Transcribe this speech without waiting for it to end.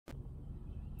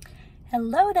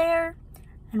Hello there,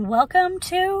 and welcome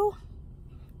to...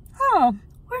 Oh,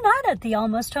 we're not at the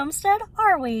Almost Homestead,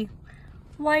 are we?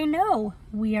 Why, no,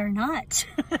 we are not.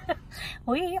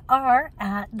 We are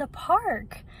at the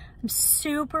park. I'm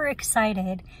super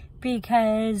excited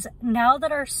because now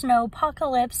that our snow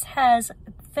apocalypse has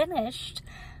finished,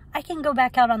 I can go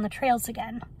back out on the trails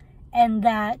again, and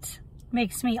that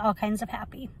makes me all kinds of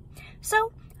happy.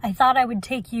 So I thought I would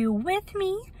take you with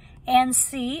me and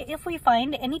see if we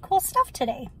find any cool stuff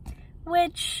today.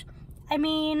 Which, I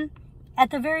mean,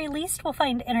 at the very least, we'll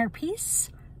find inner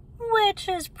peace, which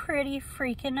is pretty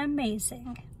freaking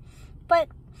amazing. But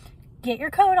get your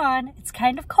coat on, it's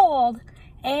kind of cold,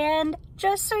 and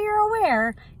just so you're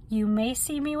aware, you may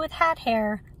see me with hat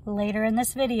hair later in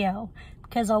this video,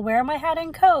 because I'll wear my hat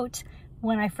and coat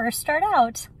when I first start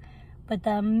out, but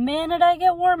the minute I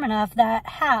get warm enough, that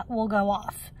hat will go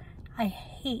off. I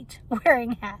hate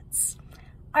wearing hats.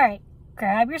 All right,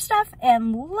 grab your stuff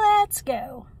and let's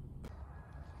go.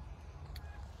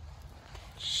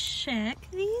 Check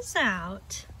these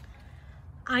out.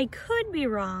 I could be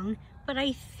wrong, but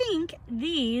I think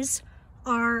these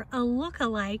are a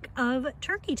look-alike of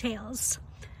turkey tails.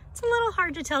 It's a little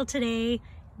hard to tell today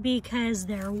because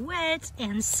they're wet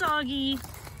and soggy,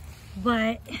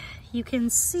 but you can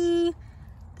see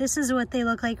this is what they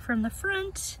look like from the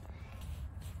front.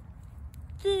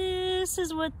 This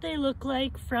is what they look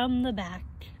like from the back.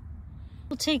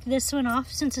 We'll take this one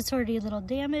off since it's already a little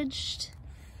damaged.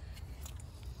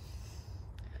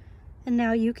 And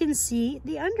now you can see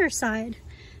the underside.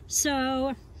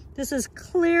 So this is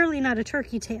clearly not a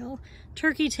turkey tail.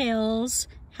 Turkey tails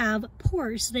have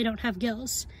pores, they don't have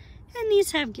gills. And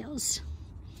these have gills.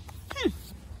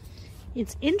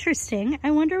 It's interesting.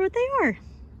 I wonder what they are.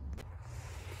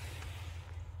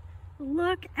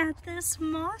 Look at this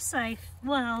moss.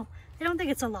 Well, I don't think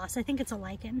it's a loss. I think it's a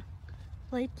lichen.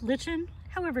 Lichen?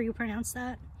 However you pronounce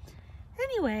that.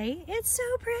 Anyway, it's so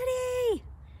pretty.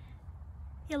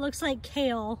 It looks like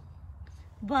kale,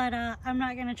 but I'm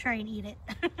not gonna try and eat it.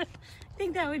 I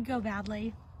think that would go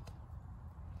badly.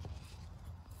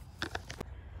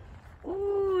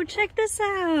 Ooh, check this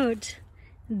out.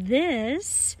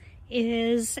 This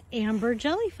is amber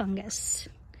jelly fungus,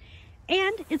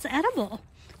 and it's edible.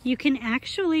 You can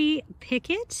actually pick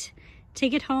it,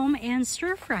 take it home, and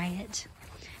stir fry it.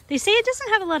 They say it doesn't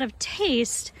have a lot of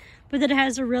taste, but that it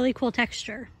has a really cool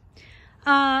texture.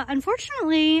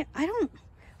 Unfortunately,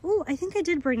 I think I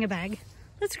did bring a bag.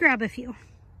 Let's grab a few.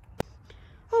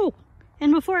 Oh,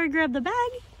 and before I grab the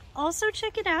bag, also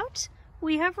check it out.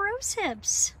 We have rose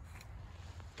hips.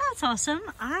 That's awesome.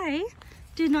 I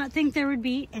did not think there would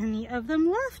be any of them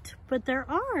left, but there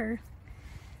are.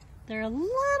 They're a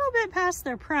little bit past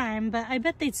their prime, but I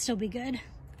bet they'd still be good.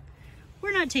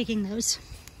 We're not taking those.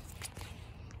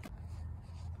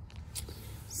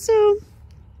 So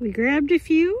we grabbed a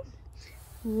few,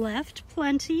 left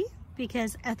plenty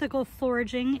because ethical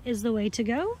foraging is the way to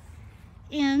go.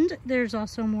 And there's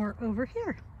also more over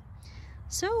here.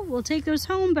 So we'll take those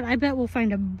home, but I bet we'll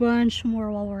find a bunch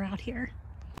more while we're out here.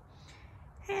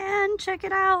 And check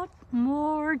it out,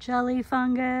 more jelly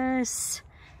fungus.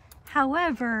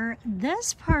 However,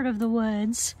 this part of the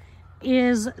woods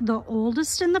is the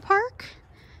oldest in the park,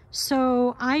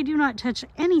 so I do not touch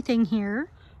anything here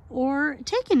or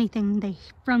take anything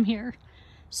from here.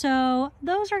 So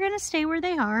those are going to stay where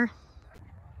they are.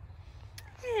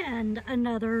 And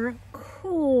another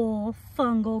cool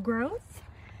fungal growth.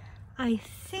 I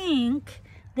think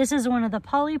this is one of the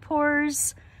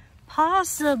polypores,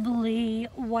 possibly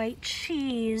white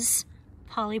cheese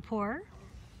polypore,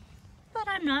 but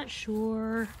I'm not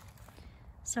sure.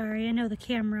 Sorry, I know the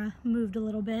camera moved a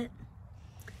little bit.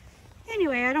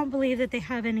 Anyway, I don't believe that they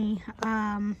have any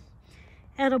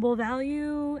edible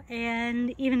value,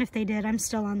 and even if they did, I'm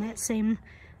still on that same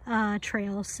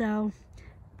trail, so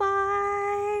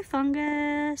bye,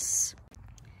 fungus.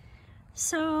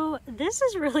 So this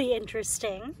is really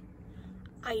interesting.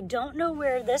 I don't know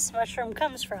where this mushroom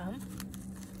comes from.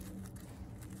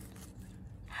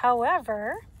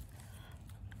 However,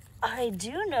 I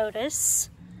do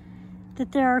notice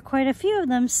that there are quite a few of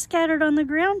them scattered on the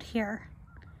ground here.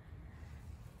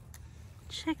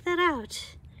 Check that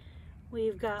out.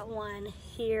 We've got one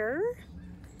here.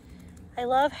 I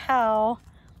love how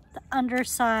the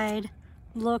underside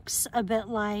looks a bit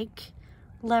like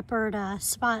leopard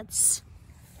spots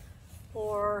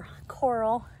or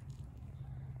coral.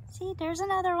 See, there's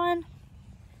another one.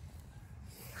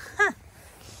 Huh.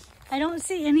 I don't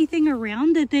see anything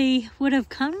around that they would have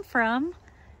come from.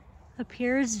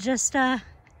 Appears just a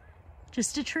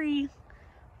tree.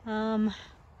 Thinking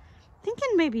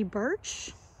maybe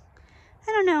birch.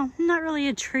 I don't know, I'm not really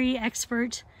a tree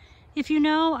expert. If you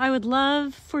know, I would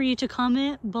love for you to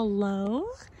comment below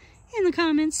in the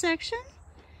comments section.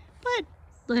 But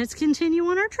let's continue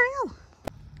on our trail.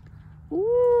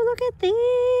 Ooh, look at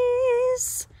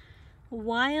these!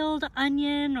 Wild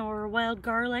onion or wild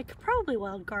garlic, probably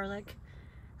wild garlic.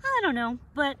 I don't know,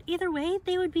 but either way,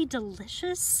 they would be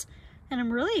delicious. And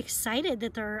I'm really excited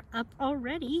that they're up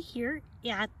already here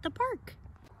at the park.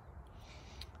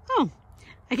 Oh,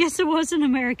 I guess it was an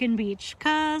American beech,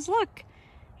 'cause look,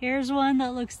 here's one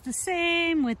that looks the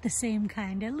same with the same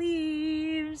kind of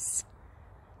leaves.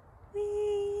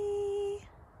 Whee!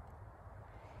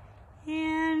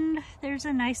 And there's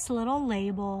a nice little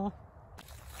label.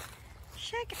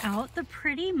 Check out the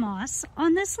pretty moss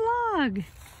on this log.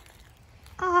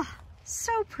 Ah,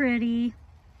 so pretty.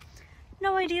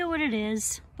 No idea what it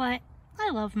is, but I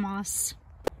love moss.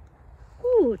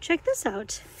 Ooh, check this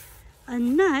out. A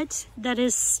nut that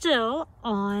is still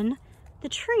on the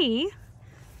tree,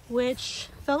 which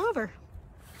fell over.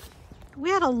 We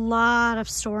had a lot of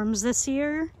storms this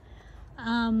year.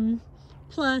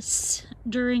 Plus,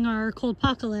 during our cold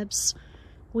apocalypse,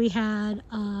 we had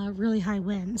really high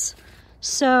winds.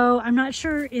 So I'm not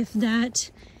sure if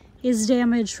that is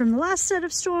damage from the last set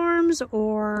of storms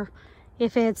or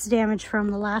if it's damage from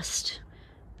the last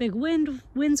big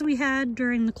winds we had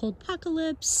during the cold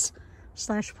apocalypse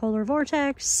 / polar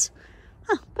vortex.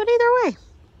 But either way,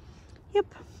 yep,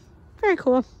 very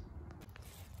cool.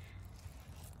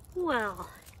 Well,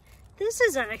 this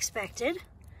is unexpected.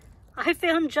 I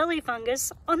found jelly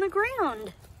fungus on the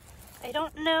ground. I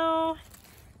don't know.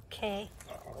 Okay.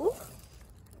 Ooh.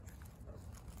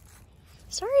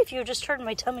 Sorry if you just heard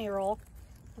my tummy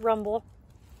rumble.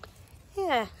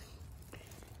 Yeah.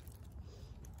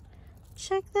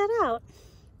 Check that out.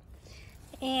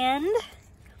 And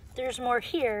there's more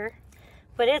here,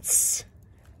 but it's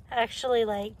actually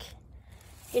like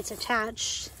it's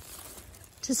attached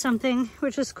to something,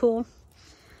 which is cool.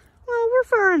 Well, we're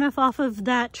far enough off of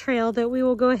that trail that we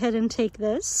will go ahead and take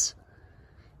this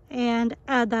and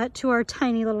add that to our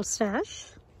tiny little stash.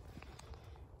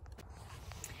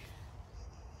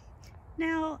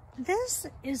 Now, this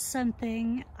is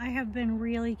something I have been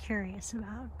really curious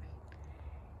about.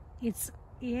 It's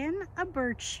in a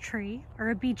birch tree or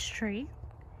a beech tree,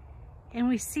 and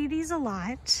we see these a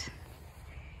lot.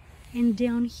 And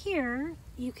down here,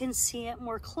 you can see it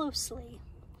more closely.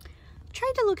 I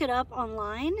tried to look it up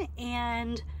online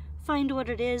and find what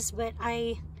it is, but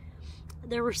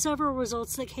there were several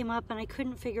results that came up and I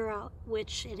couldn't figure out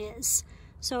which it is.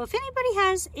 So if anybody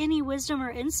has any wisdom or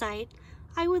insight,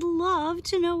 I would love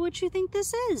to know what you think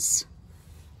this is.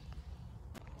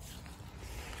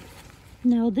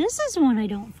 Now this is one I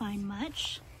don't find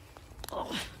much.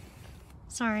 Oh,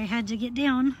 sorry, I had to get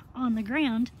down on the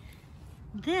ground.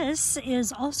 This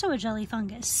is also a jelly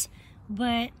fungus,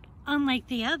 but unlike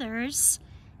the others,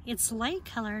 it's light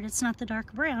colored, it's not the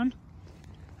dark brown.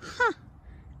 Huh,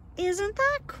 isn't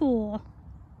that cool?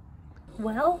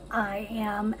 Well, I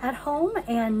am at home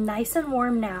and nice and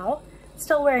warm now.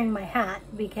 Still wearing my hat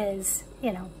because,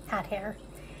 you know, hat hair.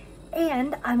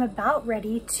 And I'm about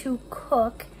ready to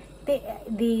cook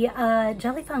the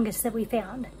jelly fungus that we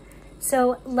found.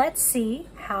 So let's see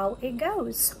how it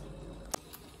goes.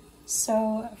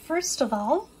 So first of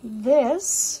all,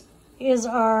 this is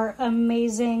our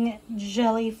amazing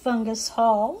jelly fungus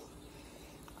haul.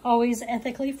 Always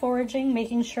ethically foraging,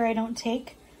 making sure I don't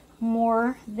take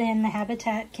more than the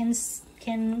habitat can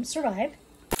survive.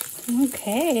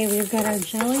 Okay, we've got our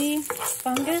jelly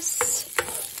fungus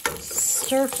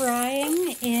stir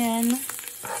frying in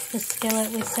the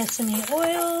skillet with sesame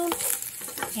oil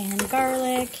and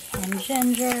garlic and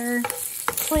ginger.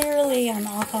 Clearly I'm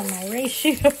off on my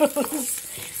ratios.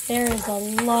 There is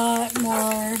a lot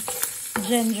more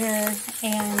ginger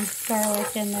and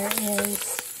garlic than there is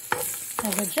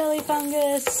of the jelly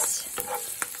fungus.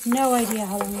 No idea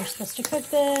how long you're supposed to cook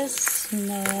this.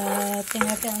 Nothing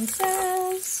I found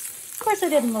says. Of course, it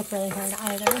didn't look really hard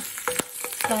either.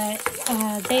 But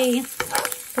the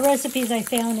recipes I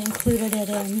found included it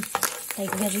in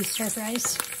like veggie stir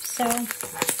fries. So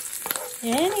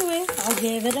anyway, I'll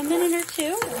give it a minute or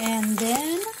two and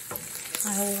then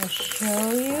I will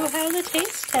show you how the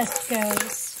taste test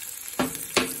goes.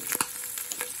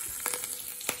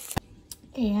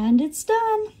 And it's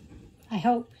done, I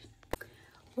hope.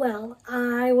 Well,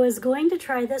 I was going to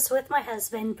try this with my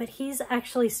husband, but he's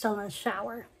actually still in the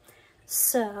shower.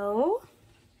 So,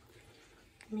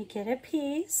 let me get a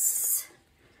piece.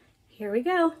 Here we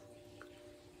go.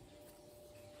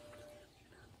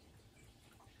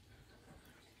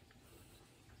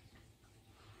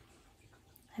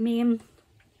 I mean,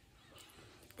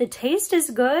 The taste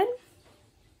is good.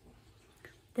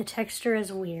 The texture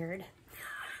is weird.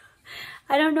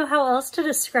 I don't know how else to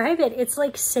describe it. It's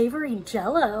like savory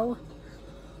jello,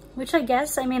 which I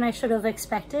guess, I mean, I should have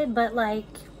expected, but like,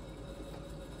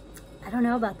 I don't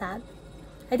know about that.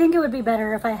 I think it would be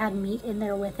better if I had meat in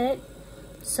there with it.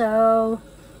 So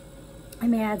I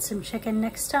may add some chicken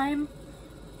next time.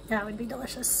 That would be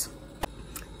delicious.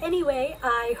 Anyway,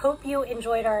 I hope you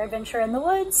enjoyed our adventure in the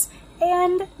woods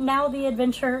and now the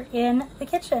adventure in the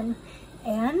kitchen.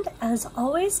 And as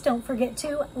always, don't forget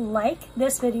to like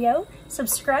this video,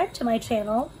 subscribe to my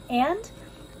channel, and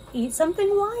eat something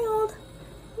wild.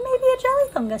 Maybe a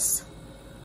jelly fungus.